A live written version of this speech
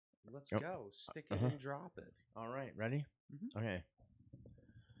Let's go. Stick it and drop it. All right, ready? Mm-hmm. Okay.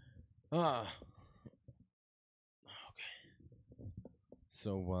 Okay.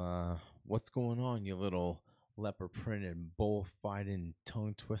 So, what's going on, you little leopard-printed, bullfighting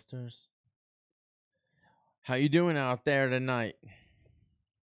tongue twisters? How you doing out there tonight?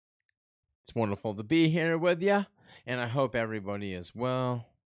 It's wonderful to be here with you, and I hope everybody is well.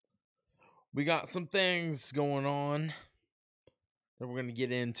 We got some things going on that we're going to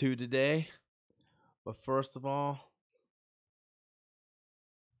get into today. But first of all,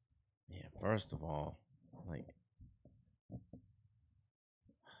 like,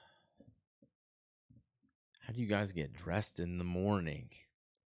 how do you guys get dressed in the morning?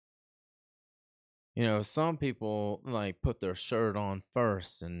 You know, some people like put their shirt on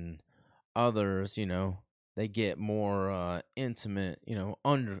first, and others, they get more intimate,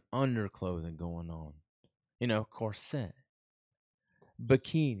 underclothing going on. Corset,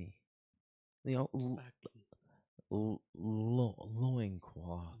 bikini,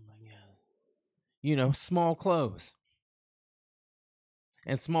 loincloth. Small clothes.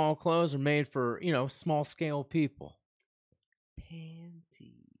 And small clothes are made for, small scale people. Panties.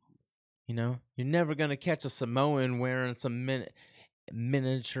 You're never going to catch a Samoan wearing some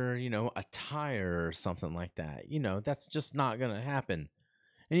miniature, attire or something like that. That's just not going to happen.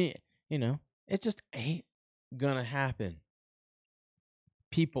 And, it just ain't going to happen.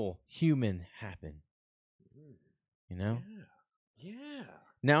 Human happen. Yeah.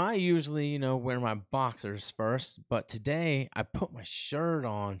 Now, I usually, wear my boxers first, but today I put my shirt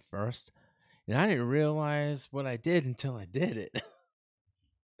on first, and I didn't realize what I did until I did it.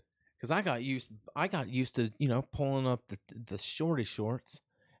 Because I got used to, pulling up the shorty shorts,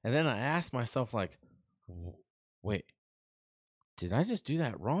 and then I asked myself, like, wait, did I just do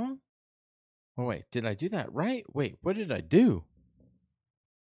that wrong? Oh, wait, did I do that right? Wait, what did I do?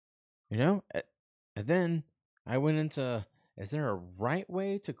 And then I went into, is there a right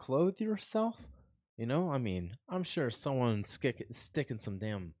way to clothe yourself? I'm sure someone's sticking some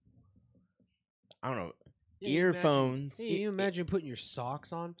damn, I don't know, earphones. You imagine putting your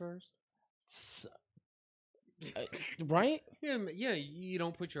socks on first? Right? Yeah, you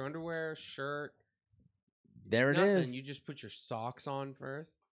don't put your underwear, shirt. There it is. You just put your socks on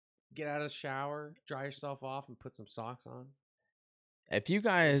first. Get out of the shower, dry yourself off, and put some socks on. If you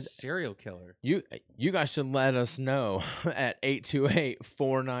guys serial killer, you guys should let us know at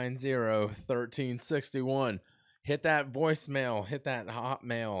 828-490-1361. Hit that voicemail, hit that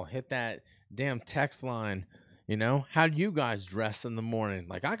hotmail, hit that damn text line. How do you guys dress in the morning?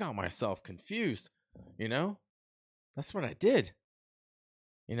 Like, I got myself confused. That's what I did.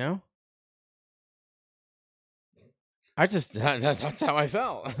 That's how I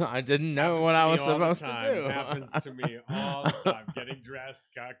felt. I didn't know what I was supposed to do. Happens to me all the time. Getting dressed,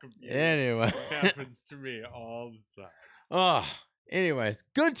 got confused. Anyway. Happens to me all the time. Oh, anyways,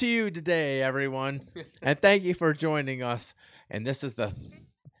 good to you today, everyone. And thank you for joining us. And this is a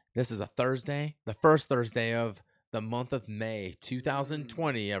Thursday, the first Thursday of the month of May,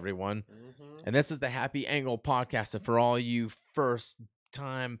 2020, everyone. Mm-hmm. And this is the Happy Angle Podcast. And for all you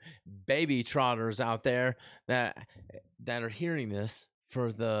first-time baby trotters out there that are hearing this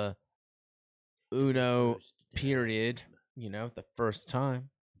for the Uno period, the first time,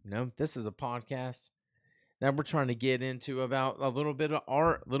 this is a podcast that we're trying to get into about a little bit of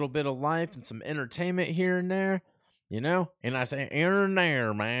art, a little bit of life, and some entertainment here and there, and I say here and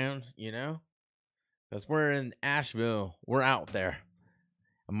there, man, because we're in Asheville. We're out there.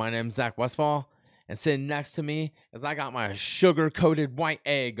 And my name's Zach Westfall, and sitting next to me is I got my sugar-coated white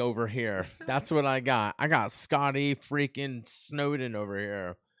egg over here. That's what I got. I got Scotty freaking Snowden over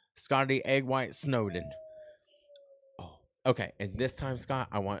here. Scotty Egg White Snowden. Oh, okay. And this time, Scott,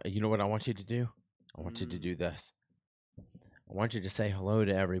 you know what I want you to do? I want you to do this. I want you to say hello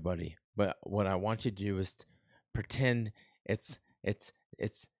to everybody. But what I want you to do is pretend it's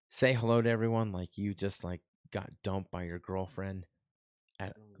say hello to everyone like you just like got dumped by your girlfriend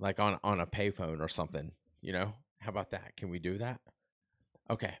at like on a payphone or something. How about that? Can we do that?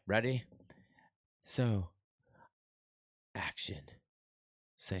 Okay, ready? So, action.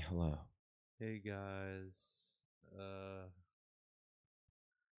 Say hello. Hey guys.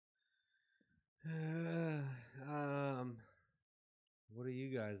 What are you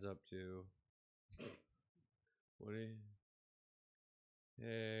guys up to?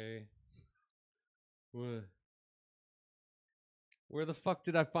 Hey. What? Where the fuck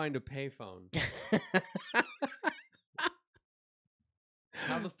did I find a payphone?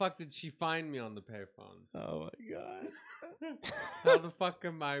 How the fuck did she find me on the payphone? Oh my god. How the fuck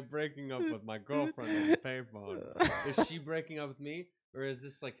am I breaking up with my girlfriend on the payphone? Is she breaking up with me? Or is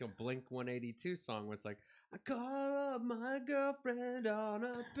this like a Blink 182 song where it's like, I call up my girlfriend on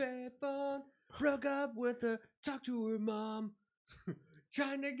a payphone, broke up with her, talked to her mom,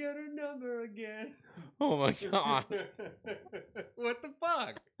 trying to get her number again. Oh my god. What the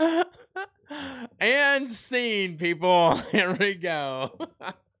fuck? And scene, people. Here we go.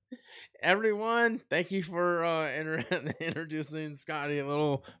 Everyone, thank you for introducing Scotty, a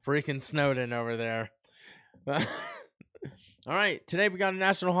little freaking Snowden over there. All right, today we got a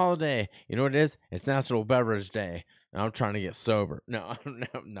national holiday. You know what it is? It's National Beverage Day. I'm trying to get sober. No.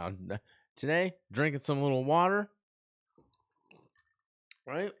 Today, drinking some little water.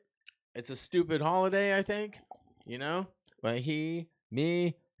 Right? It's a stupid holiday, I think. You know? But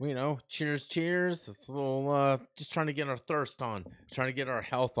me, cheers. It's a little, just trying to get our thirst on. Trying to get our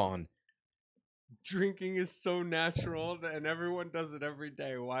health on. Drinking is so natural, and everyone does it every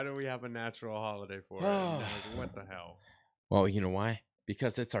day. Why do we have a natural holiday for it? Like, what the hell? Well, you know why?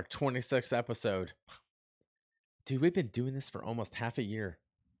 Because it's our 26th episode. Dude, we've been doing this for almost half a year.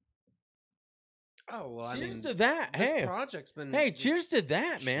 Oh, well, cheers to that. This project's been... Hey, cheers to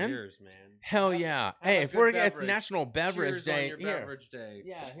that, man. Cheers, man. Hell yeah. Hey, if it's National Beverage Day. Cheers on your beverage day.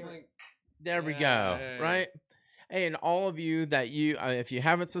 Yeah, there we go. Hey. Right? Hey, and all of you that if you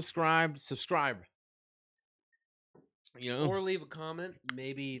haven't subscribed, subscribe. Or leave a comment.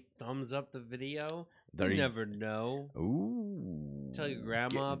 Maybe thumbs up the video. You never know. Ooh. Tell your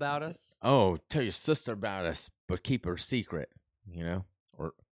grandma about us. Oh, tell your sister about us, but keep her secret.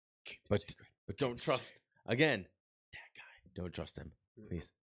 Or but don't trust again. That guy. Don't trust him,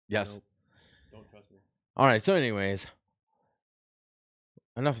 please. Yes. Nope. Don't trust me. All right. So, anyways,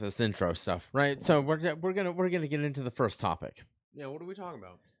 enough of this intro stuff, right? So we're gonna get into the first topic. Yeah. What are we talking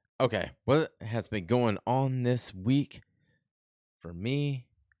about? Okay. What has been going on this week for me?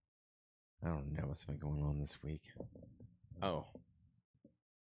 I don't know what's been going on this week. Oh.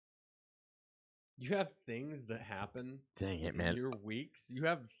 You have things that happen. Dang it, man. In your weeks? You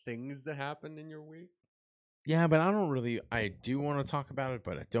have things that happen in your week? Yeah, but I do want to talk about it,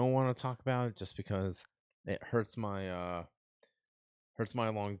 but I don't want to talk about it just because it hurts my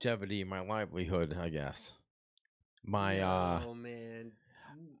longevity, my livelihood, I guess. Oh man.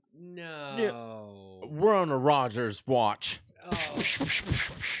 No. We're on a Rodgers watch. Oh.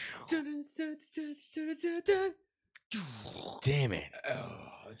 Damn it. Oh,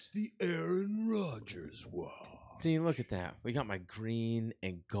 it's the Aaron Rodgers watch. See, look at that. We got my green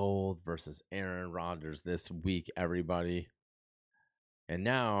and gold versus Aaron Rodgers this week, everybody. And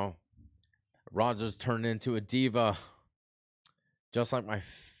now, Rodgers turned into a diva. Just like my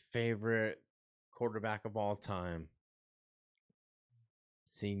favorite quarterback of all time.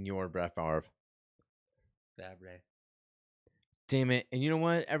 Senior Brett Favre. Damn it. And you know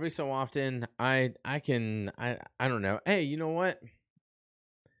what? Every so often, I don't know. Hey, you know what?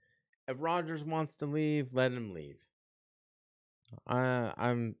 If Rodgers wants to leave, let him leave.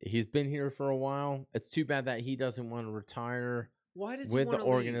 He's been here for a while. It's too bad that he doesn't want to retire. Why does with he the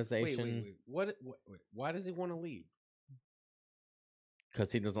organization? Wait. Why does he want to leave?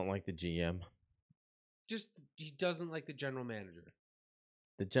 Because he doesn't like the GM. Just he doesn't like the general manager.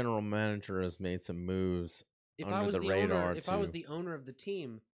 The general manager has made some moves if under I was the radar. If I was the owner of the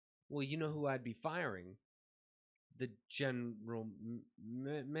team, well, you know who I'd be firing? The general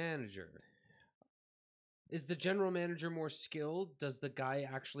manager. Is the general manager more skilled? Does the guy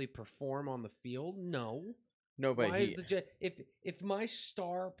actually perform on the field? No. No, but if my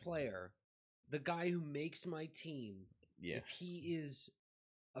star player, the guy who makes my team, if he is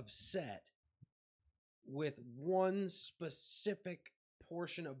upset with one specific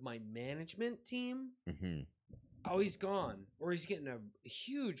portion of my management team, oh, he's gone, or he's getting a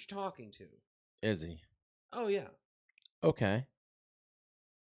huge talking to. Is he? Oh yeah. Okay.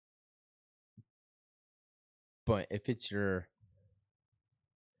 But if it's your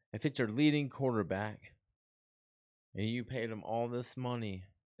leading quarterback and you paid him all this money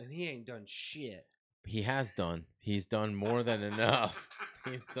and he ain't done shit. He has done. He's done more than enough.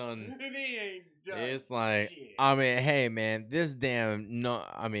 He's done. And he ain't done It's like, shit. I mean, hey man,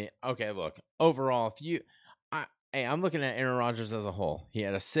 okay, look. Overall, I'm looking at Aaron Rodgers as a whole. He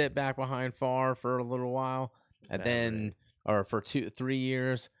had to sit back behind Favre for a little while, and then, or for 3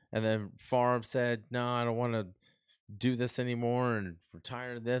 years, and then Favre said, "No, I don't want to do this anymore," and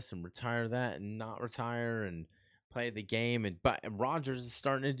retire this and retire that, and not retire and play the game. And Rodgers is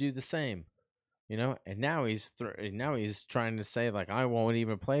starting to do the same, And now he's trying to say like, I won't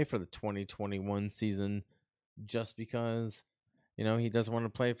even play for the 2021 season, just because. He doesn't want to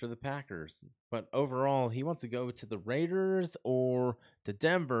play for the Packers. But overall, he wants to go to the Raiders or to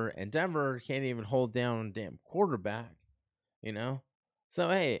Denver, and Denver can't even hold down a damn quarterback, So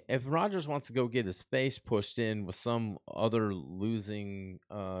hey, if Rodgers wants to go get his face pushed in with some other losing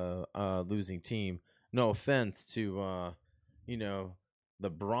team, no offense to the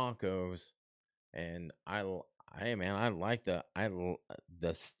Broncos, and I like the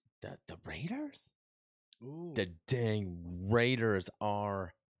Raiders. Ooh. The dang Raiders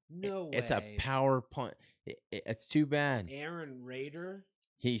are. No way. It's a power punt. It's too bad. Aaron Raider.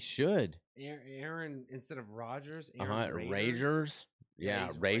 He should. Aaron instead of Rodgers. Aaron Raiders. Yeah,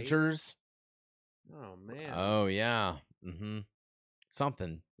 Ragers. Raiders. Oh man. Oh yeah. Mm-hmm.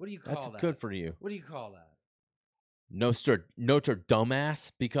 Something. What do you call that? That's good for you. What do you call that? Notre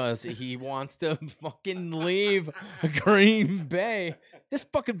dumbass because he wants to fucking leave Green Bay. This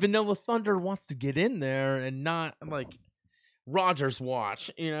fucking Vanilla Thunder wants to get in there and not like Rodgers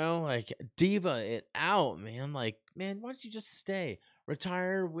watch, like diva it out, man. Like, man, why don't you just stay?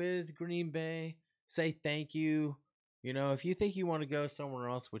 Retire with Green Bay. Say thank you. If you think you want to go somewhere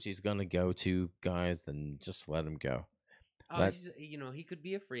else, which he's gonna go to, guys, then just let him go. He could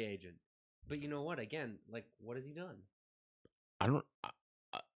be a free agent. But you know what? Again, like, what has he done? I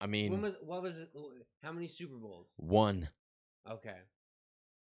mean, what was it? How many Super Bowls? 1. Okay.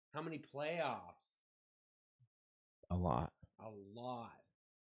 How many playoffs? A lot.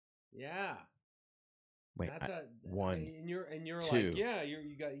 Yeah. Wait, that's 1. And you're 2, like, yeah,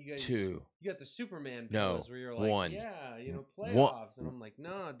 you got 2. You got the Superman no, pose where you're like, 1. Yeah, playoffs, and I'm like,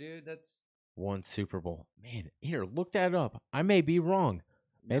 nah, dude, that's 1 Super Bowl. Man, here, look that up. I may be wrong.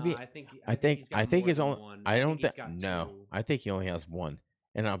 Maybe I think he's only. One. I don't think. No, 2. I think he only has 1.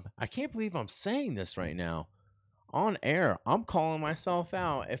 And I can't believe I'm saying this right now, on air. I'm calling myself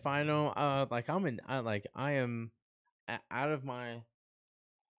out if I know. I am out of my.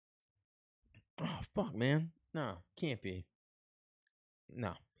 Oh fuck, man! No, can't be.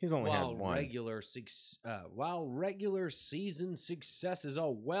 No, he's only had 1. While regular season success is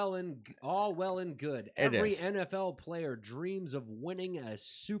all well and good, every NFL player dreams of winning a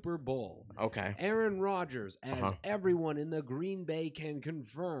Super Bowl. Okay. Aaron Rodgers, as everyone in the Green Bay can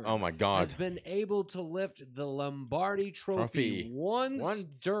confirm, oh my God, has been able to lift the Lombardi Trophy once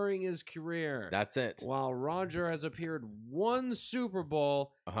during his career. That's it. While Rodgers has appeared 1 Super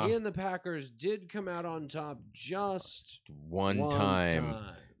Bowl, he and the Packers did come out on top just one time.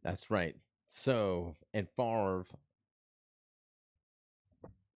 That's right. So, and Favre,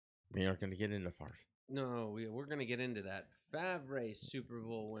 we aren't going to get into Favre. No, we're going to get into that. Favre Super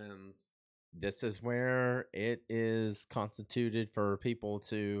Bowl wins. This is where it is constituted for people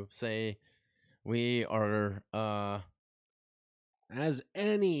to say we are... As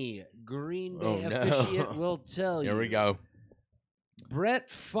any Green Bay officiant will tell you. Here we go. Brett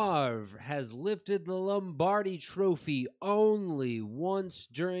Favre has lifted the Lombardi Trophy only once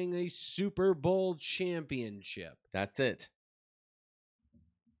during a Super Bowl championship. That's it.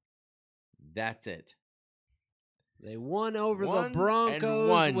 That's it. They won over the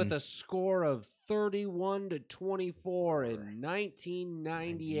Broncos with a score of 31-24 in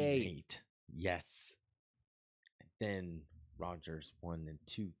 1998. Yes. And then Rodgers won in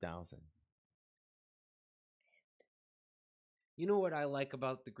 2000. You know what I like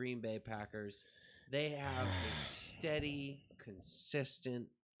about the Green Bay Packers? They have a steady, consistent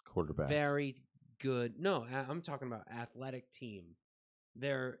quarterback. Very good. No, I'm talking about athletic team.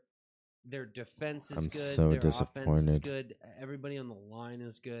 Their defense is good. So their disappointed. Offense is good. Everybody on the line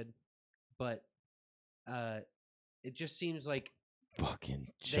is good. But it just seems like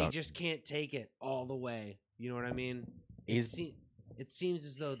they just can't take it all the way. You know what I mean? It seems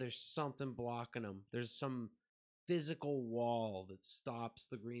as though there's something blocking them. There's some physical wall that stops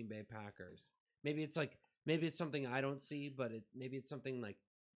the Green Bay Packers. Maybe it's something I don't see, but maybe it's something like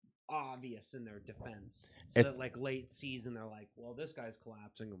obvious in their defense. So that like late season they're like, well, this guy's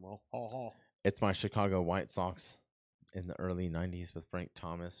collapsing. Well, It's my Chicago White Sox in the early 90s with Frank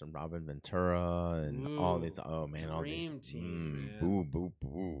Thomas and Robin Ventura and all these. Oh man, all these team. Boo, boo,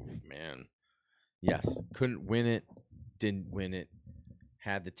 boo, man. Yes, couldn't win it, didn't win it,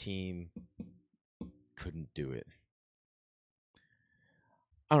 had the team, couldn't do it.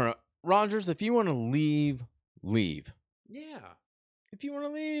 I don't know, Rodgers. If you want to leave, leave. Yeah. If you want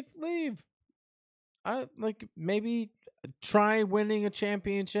to leave, leave. I like maybe try winning a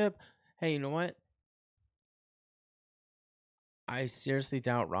championship. Hey, you know what? I seriously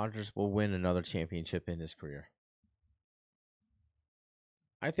doubt Rodgers will win another championship in his career.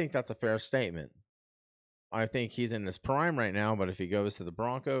 I think that's a fair statement. I think he's in his prime right now, but if he goes to the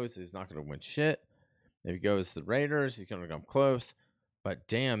Broncos, he's not going to win shit. If he goes to the Raiders, he's going to come close. But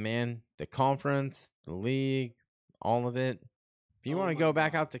damn, man, the conference, the league, all of it. If you want to go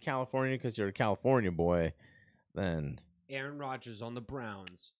back out to California because you're a California boy, then Aaron Rodgers on the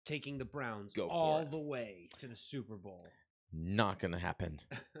Browns, taking the Browns Go for all it. the way to the Super Bowl. Not gonna happen.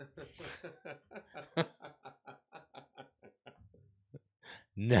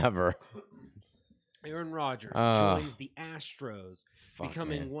 Never. Aaron Rodgers joins the Astros,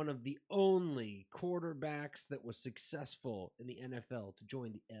 becoming man. one of the only quarterbacks that was successful in the NFL to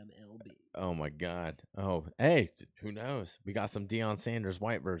join the MLB. Oh my God. Oh, hey, who knows? We got some Deion Sanders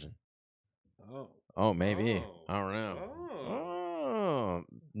white version. Oh, maybe. I don't know. Oh,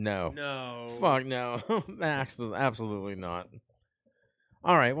 no. No. Fuck no. Absolutely not.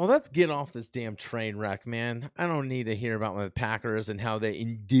 All right, well, let's get off this damn train wreck, man. I don't need to hear about the Packers and how they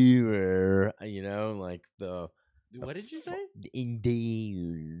endure, like the... What did you say?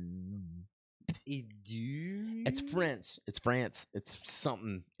 Endure. It's French. It's France. It's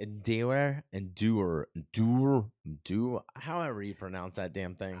something. Endure. However you pronounce that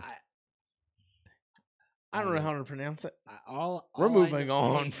damn thing. I don't know how to pronounce it. We're moving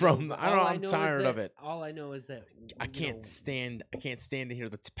on from. I'm tired of it. All I know is that I can't stand to hear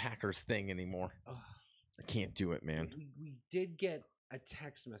the Packers thing anymore. I can't do it, man. We did get a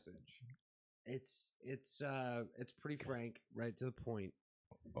text message. It's pretty frank, right to the point.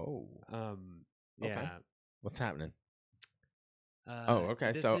 Oh. Yeah. Okay. What's happening?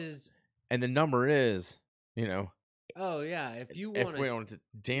 Okay. This and the number is, Oh yeah, if we want to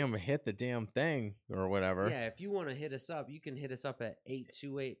hit the damn thing or whatever. Yeah, if you want to hit us up, you can hit us up at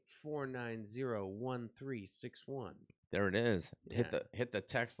 828-490-1361. There it is. Yeah. Hit the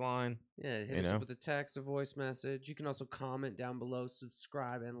text line. Yeah, hit us up with a text, a voice message. You can also comment down below,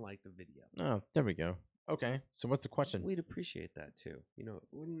 subscribe, and like the video. Oh, there we go. Okay, so what's the question? We'd appreciate that too.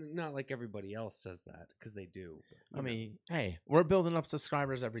 Not like everybody else says that, because they do. I mean, hey, we're building up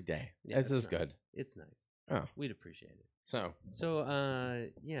subscribers every day. Yeah, this is nice. Good. It's nice. Oh, we'd appreciate it. So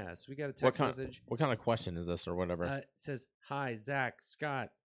we got a text message. What kind of question is this or whatever? It says, "Hi, Zach,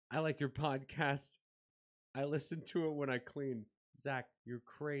 Scott. I like your podcast. I listen to it when I clean. Zach, you're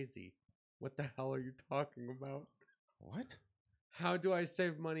crazy. What the hell are you talking about? What? How do I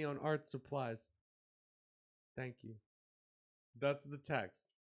save money on art supplies? Thank you." That's the text.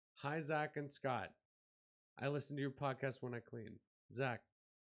 "Hi, Zach and Scott. I listen to your podcast when I clean. Zach,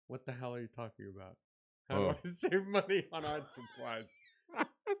 what the hell are you talking about? How do I save money on art supplies?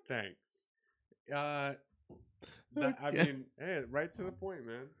 Thanks." I mean, hey, right to the point,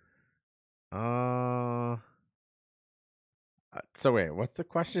 man. So wait, what's the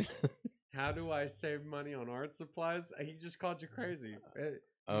question? How do I save money on art supplies? He just called you crazy.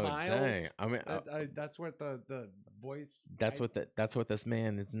 Miles, dang! I mean, that's what the voice. That's what this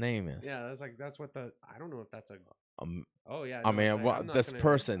man's name is. Yeah, that's what the. I don't know if that's a. Oh yeah. I mean, this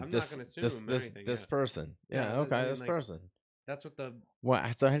person. I'm not gonna assume this person. Yeah. Okay. This person. That's what the.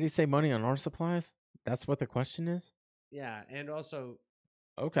 What? So how do you say money on art supplies? That's what the question is. Yeah, and also.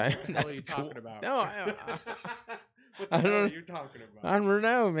 Okay. What the hell are you talking about? No. What the hell are you talking about? I don't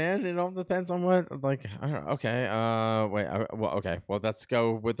know, man. It all depends on what. Like, I don't know. Okay. Wait. Okay. Well, let's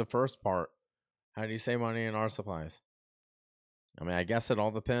go with the first part. How do you say money in art supplies? I mean, I guess it all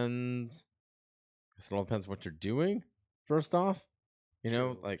depends. It all depends what you're doing. First off, True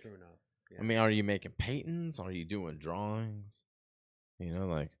enough. Yeah. I mean, are you making paintings? Are you doing drawings?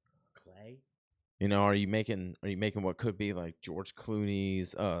 Like clay. Are you making what could be like George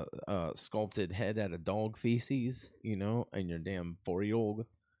Clooney's sculpted head out of dog feces? And your damn 4-year-old,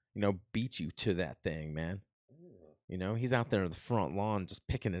 beat you to that thing, man. He's out there in the front lawn just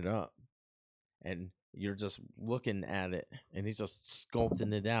picking it up, and you're just looking at it, and he's just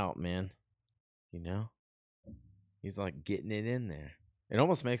sculpting it out, man. He's like getting it in there. It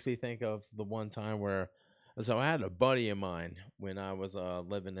almost makes me think of the one time where, so I had a buddy of mine when I was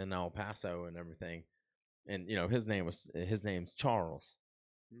living in El Paso and everything, and his name's Charles,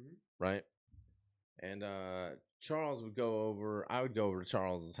 right? And Charles would go over. I would go over to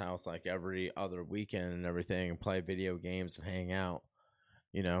Charles's house like every other weekend and everything, and play video games and hang out,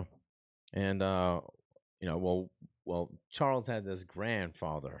 and well, Charles had this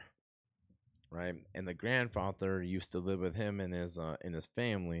grandfather. Right, and the grandfather used to live with him and his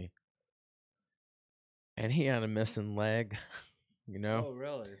family, and he had a missing leg, Oh,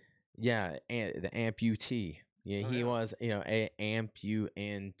 really? Yeah, and the amputee. Yeah, he was,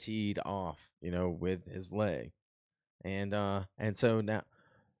 amputated off, with his leg, and so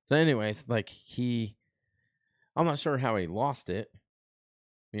anyways, like I'm not sure how he lost it.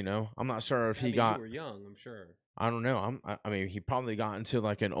 I'm not sure if he got. You were young, I'm sure. I don't know. I mean, he probably got into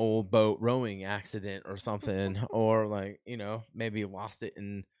like an old boat rowing accident or something, or like maybe lost it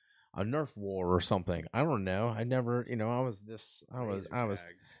in a Nerf war or something. I don't know. I never, I was,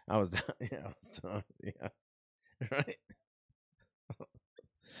 yeah, right.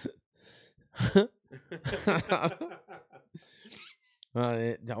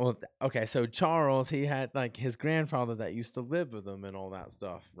 Well, okay, so Charles, he had like his grandfather that used to live with him and all that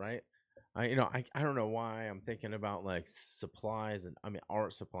stuff, right? I don't know why I'm thinking about like supplies and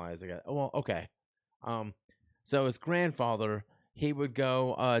art supplies. Okay. Um, so his grandfather, he would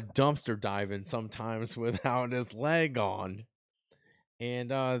go dumpster diving sometimes without his leg on. And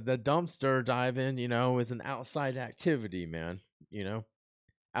the dumpster diving, is an outside activity, man.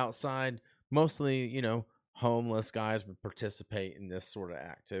 Outside, mostly, homeless guys would participate in this sort of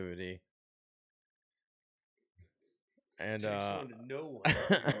activity. And takes one to know one,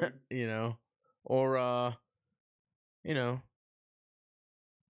 dude. Or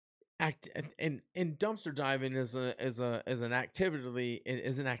and dumpster diving is an activity,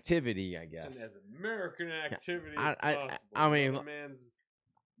 I guess. It's an as American activity I, as I, possible. I mean,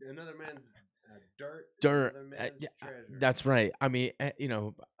 another man's dirt. Another man's treasure. That's right. I mean,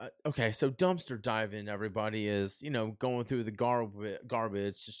 okay, so dumpster diving, everybody is, going through the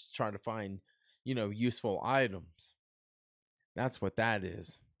garbage just to try to find, useful items. That's what that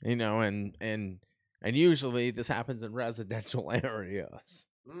is, and usually this happens in residential areas.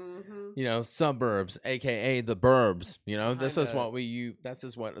 Mm-hmm. Suburbs, aka the burbs. This is what This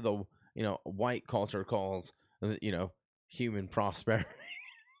is what the white culture calls human prosperity.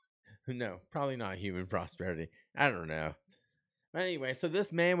 No, probably not human prosperity. I don't know. Anyway, so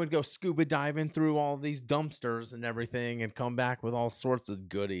this man would go scuba diving through all these dumpsters and everything and come back with all sorts of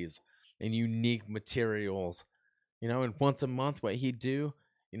goodies and unique materials. And once a month, what he'd do,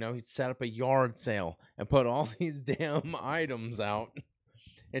 he'd set up a yard sale and put all these damn items out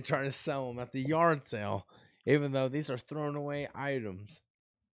and try to sell them at the yard sale, even though these are thrown away items.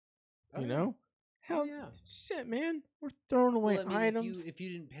 Hell yeah. Shit, man. We're throwing away items. If you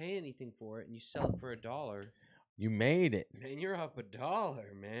didn't pay anything for it and you sell it for $1, you made it. Man, you're up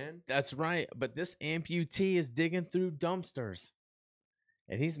 $1, man. That's right. But this amputee is digging through dumpsters.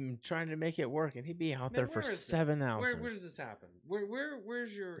 And he's trying to make it work, and he'd be out there for 7 hours. Where does this happen?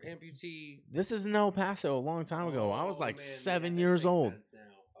 Where's your amputee? This is in El Paso a long time ago. I was like 7 years old.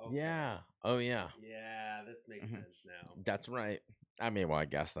 Okay. Yeah. Oh yeah. Yeah, this makes sense now. That's right. Well, I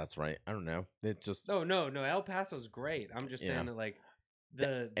guess that's right. I don't know. It just no. El Paso's great. I'm just saying that like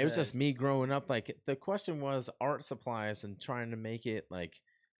it was just me growing up. Like the question was art supplies and trying to make it like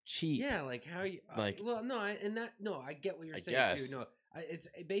cheap. Yeah, like how you like. I get what you're saying too. No. It's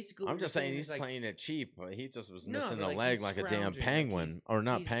basically. I'm just saying he's playing it cheap, but he just was missing a like leg like a damn penguin, or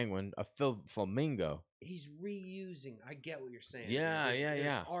not penguin, a flamingo. He's reusing. I get what you're saying. Yeah,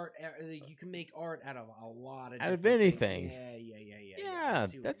 there's art. You can make art out of a lot of anything. Things. Yeah,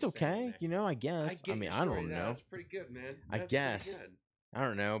 that's okay. Saying, I guess. I don't know. That's pretty good, man. I guess. I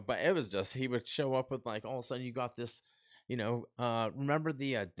don't know, but it was just he would show up with like all of a sudden you got this, remember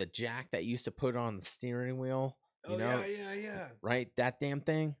the jack that used to put on the steering wheel? Yeah. Right, that damn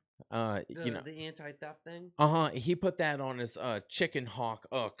thing. The anti-theft thing. He put that on his chicken hawk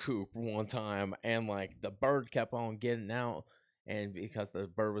coop one time, and like the bird kept on getting out, and because the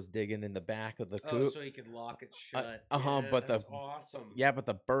bird was digging in the back of the coop, so he could lock it shut. But that's awesome. Yeah, but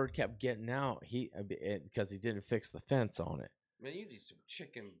the bird kept getting out. Because he didn't fix the fence on it. Man, you need some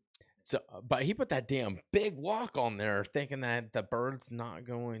chicken. So, but he put that damn big lock on there, thinking that the bird's not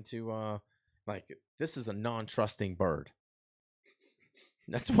going to this is a non-trusting bird.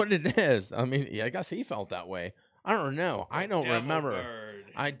 That's what it is. I guess he felt that way. I don't know. I don't remember. Bird.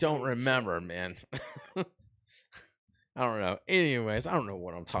 I don't remember, man. I don't know. Anyways, I don't know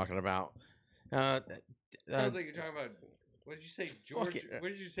what I'm talking about. Sounds like you're talking about. What did you say, George? What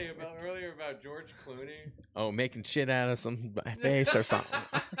did you say earlier about George Clooney? Oh, making shit out of some face or something.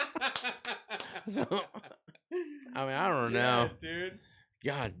 So, I don't know, dude.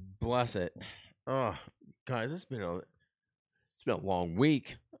 God bless it. Oh, guys, it's been a long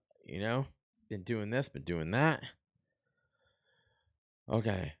week. Been doing this, been doing that.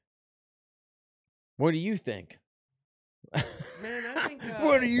 Okay, what do you think? Man, I think.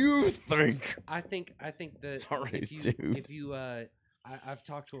 What do you think? I think that Sorry, if you I've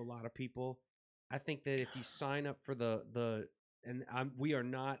talked to a lot of people. I think that if you sign up for we are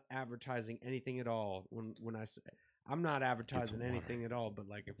not advertising anything at all. When I say I'm not advertising anything at all, but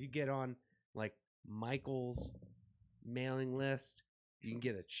like if you get on like Michael's mailing list, you can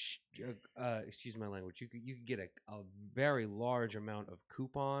get excuse my language. You could get a very large amount of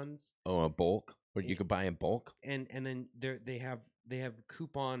coupons. Oh, a bulk, or you could buy in bulk. And then they have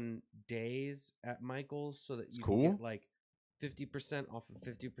coupon days at Michael's so that you can get like 50% off of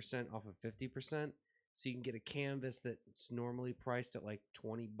 50% off of 50%. So you can get a canvas that's normally priced at like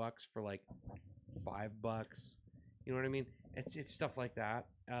 $20 for like $5. You know what I mean? It's stuff like that.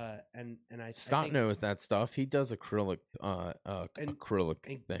 And Scott I think, knows that stuff. He does acrylic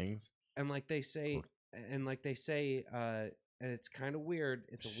acrylic things. And like they say, and it's kind of weird.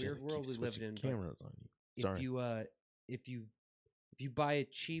 It's a weird world we live in. Cameras on you. Sorry. If you buy a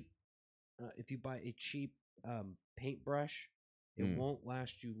cheap paintbrush, it won't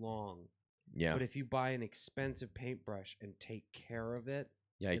last you long. Yeah. But if you buy an expensive paintbrush and take care of it,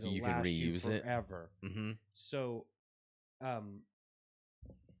 yeah, it'll you can last reuse you it forever. Mm-hmm. So,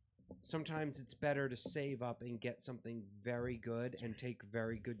 sometimes it's better to save up and get something very good and take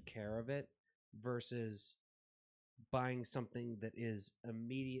very good care of it versus buying something that is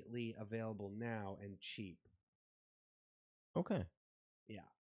immediately available now and cheap. Okay. Yeah.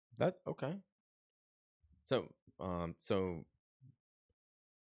 That okay. So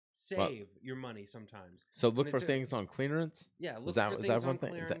save your money sometimes. So look for things on clearance. Yeah, look for things on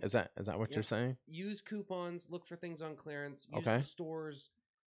clearance. Is that what you're saying? Use coupons. Look for things on clearance.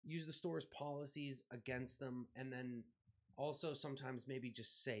 Use the store's policies against them, and then also sometimes maybe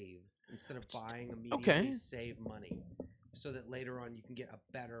just save instead of buying immediately. Okay. Save money so that later on you can get a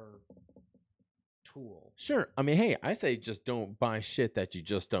better tool. Sure. I mean, hey, I say just don't buy shit that you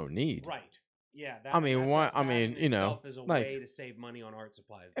just don't need. Right. Yeah. You know, is a way to save money on art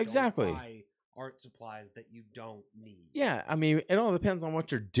supplies. Exactly. Don't buy art supplies that you don't need. Yeah. I mean, it all depends on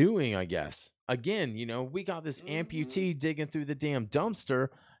what you're doing, I guess. Again, you know, we got this amputee digging through the damn dumpster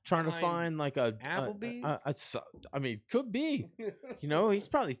trying to find like a Applebee's. I mean, could be. You know, he's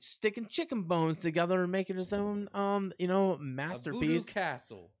probably sticking chicken bones together and making his own, masterpiece. A voodoo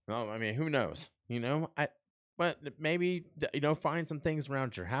castle. Well, I mean, who knows? You know, but maybe find some things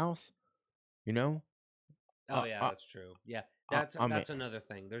around your house. You know. Oh yeah, that's true. Yeah, that's another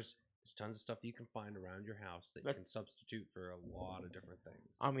thing. There's tons of stuff you can find around your house that you can substitute for a lot of different things.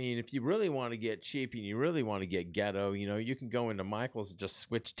 I mean, if you really want to get cheap and you really want to get ghetto, you know, you can go into Michael's and just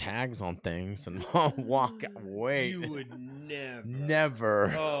switch tags on things and walk away. You would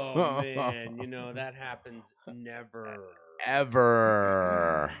never. Oh man, you know that happens never.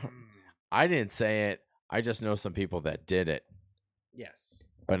 Ever. I didn't say it. I just know some people that did it. Yes.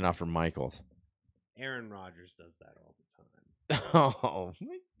 But not from Michael's. Aaron Rodgers does that all the time. Oh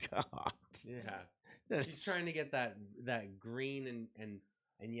my god! Yeah, he's trying to get that green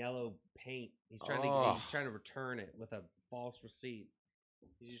and yellow paint. He's trying to return it with a false receipt.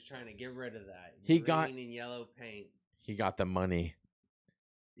 He's just trying to get rid of that green and yellow paint. He got the money.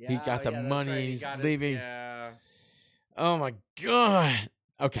 Yeah, he got the money. Right. He's leaving. Yeah. Oh my god!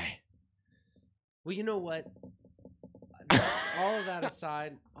 Okay. Well, you know what? all of that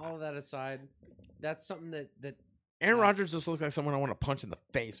aside, that's something that Aaron Rodgers just looks like someone I want to punch in the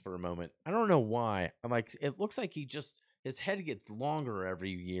face for a moment. I don't know why. It looks like his head gets longer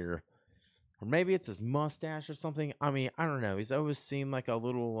every year. Or maybe it's his mustache or something. I mean, I don't know. He's always seemed like a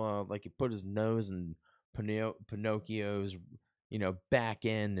little, like he put his nose in Pinocchio's, back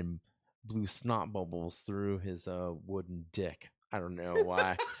end and blew snot bubbles through his wooden dick. I don't know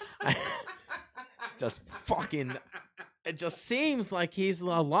why. It just seems like he's a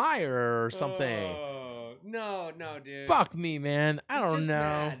liar or something. No, dude. Fuck me, man. I don't know.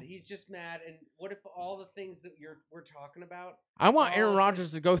 Mad. He's just mad. And what if all the things that we're talking about? I want Aaron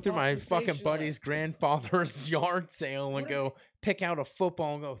Rodgers to go through my fucking buddy's grandfather's yard sale and go pick out a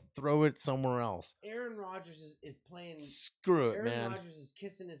football and go throw it somewhere else. Aaron Rodgers is playing. Screw it, man. Aaron Rodgers is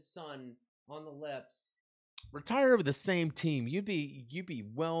kissing his son on the lips. Retire with the same team. You'd be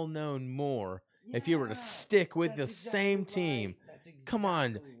well known more. If you were to stick with the same team, come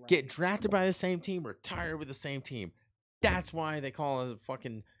on, get drafted by the same team, retire with the same team. That's why they call it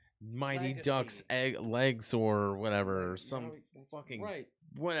fucking Mighty Ducks legs or whatever, or some fucking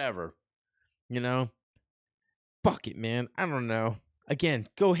whatever. Fuck it, man. I don't know. Again,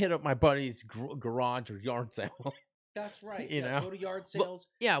 go hit up my buddy's garage or yard sale. That's right. Go to yard sales.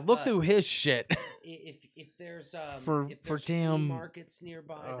 Look through his shit. If there's for damn flea markets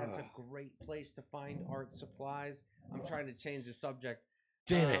nearby, that's a great place to find art supplies. I'm trying to change the subject.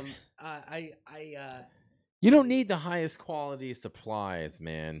 Damn it. You don't need the highest quality supplies,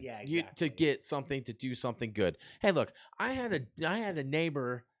 man. Yeah, exactly. To get something, to do something good. Hey, look, I had a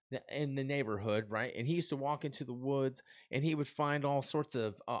neighbor in the neighborhood, right? And he used to walk into the woods and he would find all sorts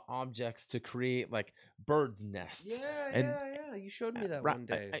of objects to create like birds' nests. Yeah. You showed me that one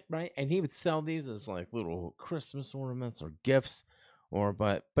day. Right? And he would sell these as like little Christmas ornaments or gifts,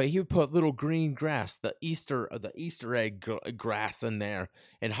 but he would put little green grass, the Easter egg grass in there,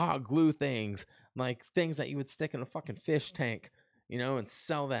 and hot glue things, like things that you would stick in a fucking fish tank, and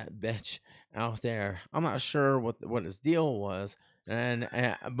sell that bitch out there. I'm not sure what his deal was.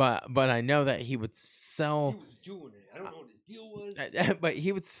 But I know that he would sell. He was doing it. I don't know what his deal was. But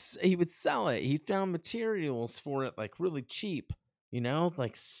he would sell it. He found materials for it like really cheap.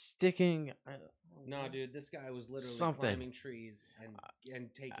 Like sticking. No, dude, this guy was literally climbing trees and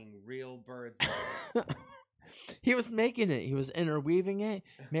taking real birds. He was making it. He was interweaving it,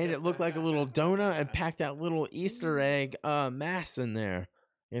 made it look like a little donut, and packed that little Easter egg mass in there.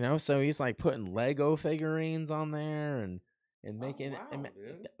 So he's like putting Lego figurines on there and making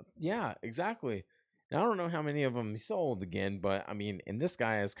dude. Yeah, exactly. Now, I don't know how many of them he sold again, but I mean, and this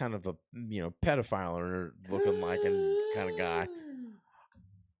guy is kind of a pedophile or looking like and kind of guy.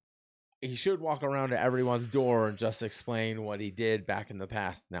 He should walk around to everyone's door and just explain what he did back in the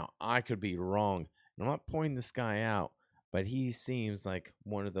past. Now, I could be wrong. I'm not pointing this guy out, but he seems like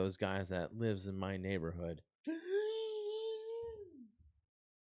one of those guys that lives in my neighborhood.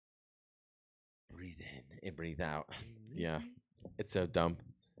 Breathe in and breathe out. Yeah, it's so dumb.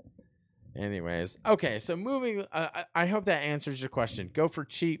 Anyways, okay, so moving. I hope that answers your question. Go for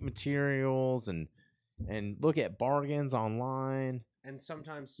cheap materials and look at bargains online. And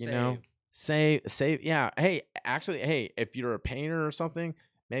sometimes save. Yeah. Hey, actually, if you're a painter or something,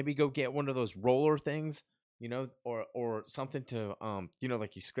 maybe go get one of those roller things, or something to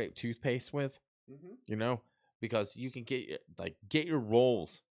like you scrape toothpaste with, because you can get your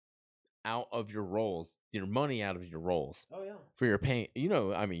rolls out of your rolls, your money out of your rolls. Oh yeah. For your paint,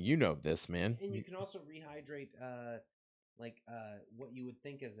 this, man. And you can also rehydrate, what you would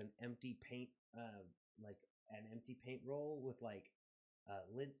think is an empty paint, like an empty paint roll with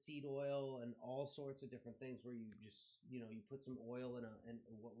linseed oil and all sorts of different things where you just you put some oil in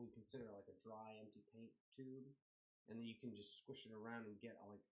what we consider like a dry empty paint tube, and then you can just squish it around and get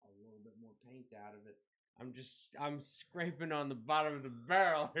like a little bit more paint out of it. I'm scraping on the bottom of the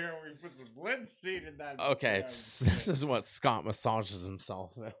barrel here. We put some linseed in that. Okay, this is what Scott massages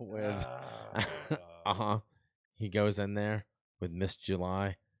himself with. He goes in there with Miss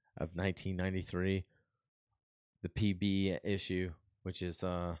July of 1993, the PB issue, which is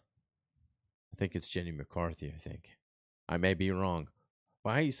I think it's Jenny McCarthy. I think I may be wrong,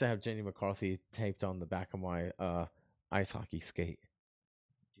 but I used to have Jenny McCarthy taped on the back of my ice hockey skate.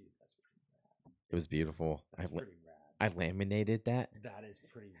 Dude, that's pretty rad. It was beautiful. That's pretty rad. I laminated that. That is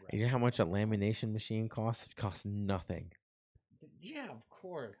pretty rad. You know how much a lamination machine costs? It costs nothing. Yeah, of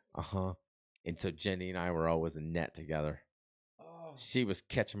course. And so Jenny and I were always in net together. Oh. She was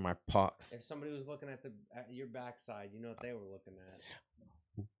catching my pucks. If somebody was looking at your backside, you know what they were looking at.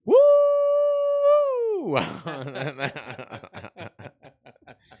 Woo!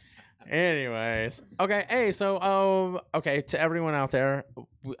 Anyways, okay. Hey, so to everyone out there,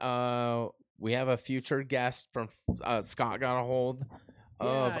 we have a future guest from Scott got a hold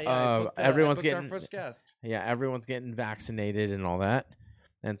of. Everyone's getting our first guest. Yeah, everyone's getting vaccinated and all that.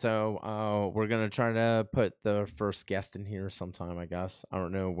 And so we're going to try to put the first guest in here sometime, I guess. I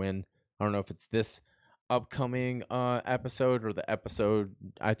don't know when. I don't know if it's this upcoming episode or the episode.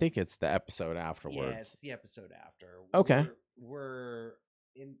 I think it's the episode afterwards. Yeah, it's the episode after. Okay.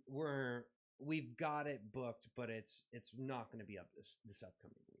 We've got it booked, but it's not going to be up this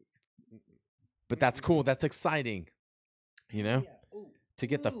upcoming week. But that's cool. That's exciting. Yeah. To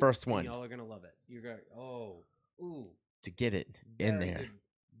get the first one. Y'all are going to love it. You're going to get it in there. Good,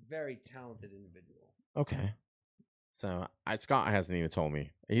 very talented individual. Okay. So Scott hasn't even told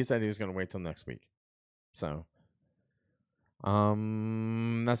me. He said he was going to wait till next week. So,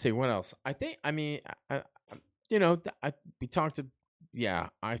 let's see what else. I think. I mean, we talked to. Yeah,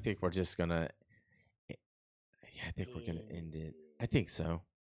 I think we're just gonna. Yeah, I think we're gonna end it. I think so.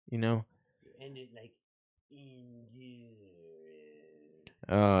 End it like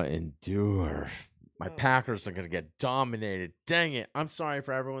endure. Endure. My Packers are going to get dominated. Dang it. I'm sorry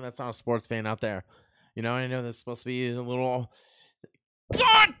for everyone that's not a sports fan out there. I know that's supposed to be a little...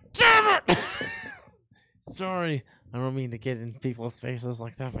 God damn it! Sorry. I don't mean to get in people's faces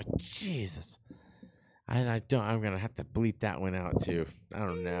like that, but Jesus. I'm going to have to bleep that one out, too. I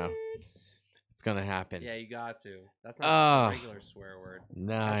don't know. It's going to happen. Yeah, you got to. That's not just a regular swear word.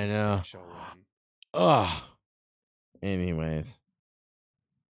 No, that's I know. A special one. Anyways.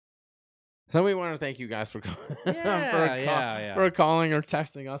 So we want to thank you guys for calling for calling or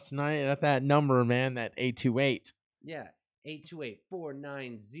texting us tonight at that number, man, that 828. Yeah,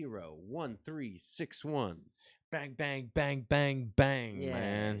 828-490-1361. Bang, bang, bang, bang, bang,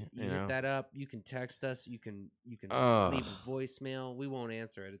 man. You hit that up. You can text us. You can leave a voicemail. We won't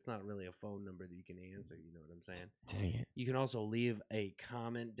answer it. It's not really a phone number that you can answer. You know what I'm saying? Dang it. You can also leave a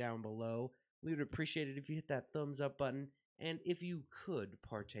comment down below. We would appreciate it if you hit that thumbs up button. And if you could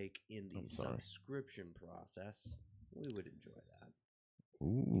partake in the subscription process, we would enjoy that.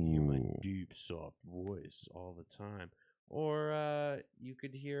 Hear my deep, soft voice all the time. Or you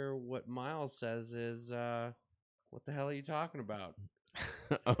could hear what Miles says is, what the hell are you talking about?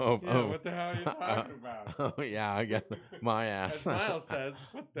 What the hell are you talking about? Oh, yeah, I get my ass. As Miles says,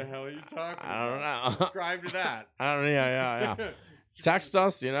 what the hell are you talking about? I don't know. Subscribe to that. I don't know. Yeah. Text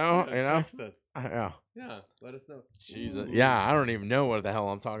us, you know. Text us. Yeah. Yeah, let us know. Jesus. Yeah, I don't even know what the hell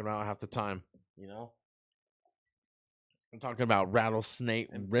I'm talking about half the time. You know. I'm talking about rattlesnake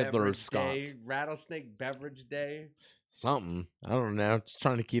And Riddler Beverage Scots. Day, Rattlesnake Beverage Day. Something. I don't know. Just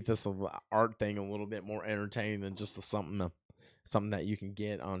trying to keep this art thing a little bit more entertaining than just something that you can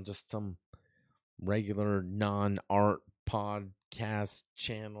get on just some regular non-art podcast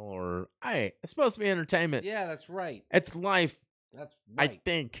channel. Or hey, it's supposed to be entertainment. Yeah, that's right. It's life. That's right. I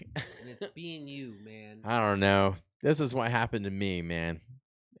think. And it's being you, man. I don't know. This is what happened to me, man.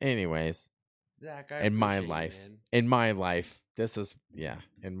 Anyways. Zach, in my life. You, in my life. This is,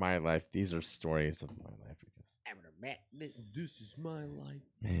 in my life. These are stories of my life. This is my life.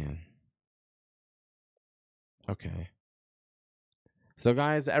 Man. Okay. So,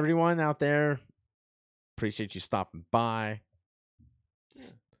 guys, everyone out there, appreciate you stopping by. Yeah.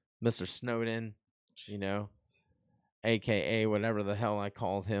 Mr. Snowden, you know, a.k.a. whatever the hell I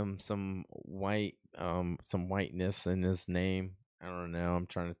called him, some whiteness in his name. I don't know. I'm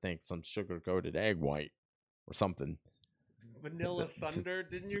trying to think. Some sugar-coated egg white or something. Vanilla Thunder?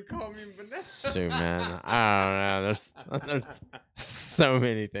 Didn't you call me Vanilla? Shoot, man. I don't know. There's so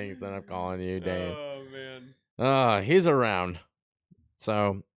many things that I'm calling you, Dave. Oh, man. He's around.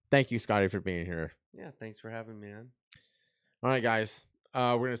 So, thank you, Scotty, for being here. Yeah, thanks for having me, man. All right, guys.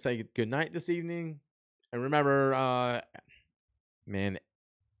 We're going to say good night this evening. And remember, man,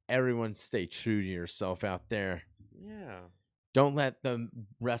 everyone stay true to yourself out there. Yeah. Don't let the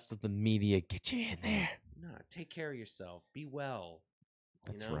rest of the media get you in there. No, take care of yourself. Be well.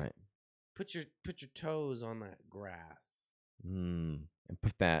 That's right. Put your toes on that grass. And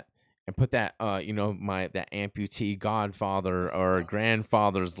put that that amputee godfather or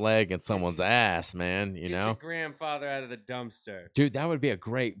grandfather's leg in someone's ass, man. You know, get your grandfather out of the dumpster, dude. That would be a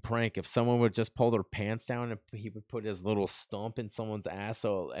great prank if someone would just pull their pants down and he would put his little stump in someone's ass,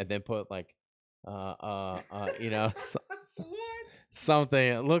 and then put like,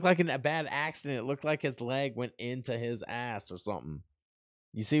 something. It looked like a bad accident. It looked like his leg went into his ass or something.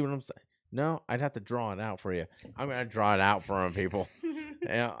 You see what I'm saying? No, I'd have to draw it out for you. I'm gonna draw it out for him, people.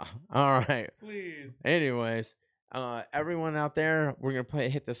 Yeah. All right. Please. Anyways, everyone out there, we're gonna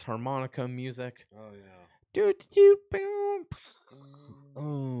hit this harmonica music. Oh yeah.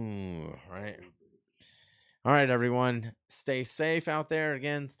 Right. All right, everyone. Stay safe out there.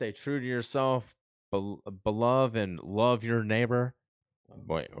 Again, stay true to yourself. Beloved and love your neighbor.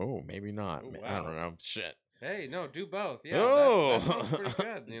 Boy, maybe not. Oh, wow. I don't know. Shit. Hey, no, do both. Yeah, that sounds pretty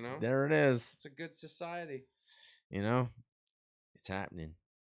good, you know? There it is. It's a good society. You know? It's happening.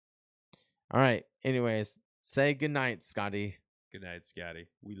 All right. Anyways, say good night, Scotty. Good night, Scotty.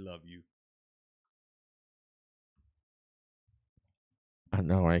 We love you. I don't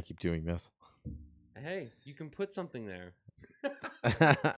know why I keep doing this. Hey, you can put something there.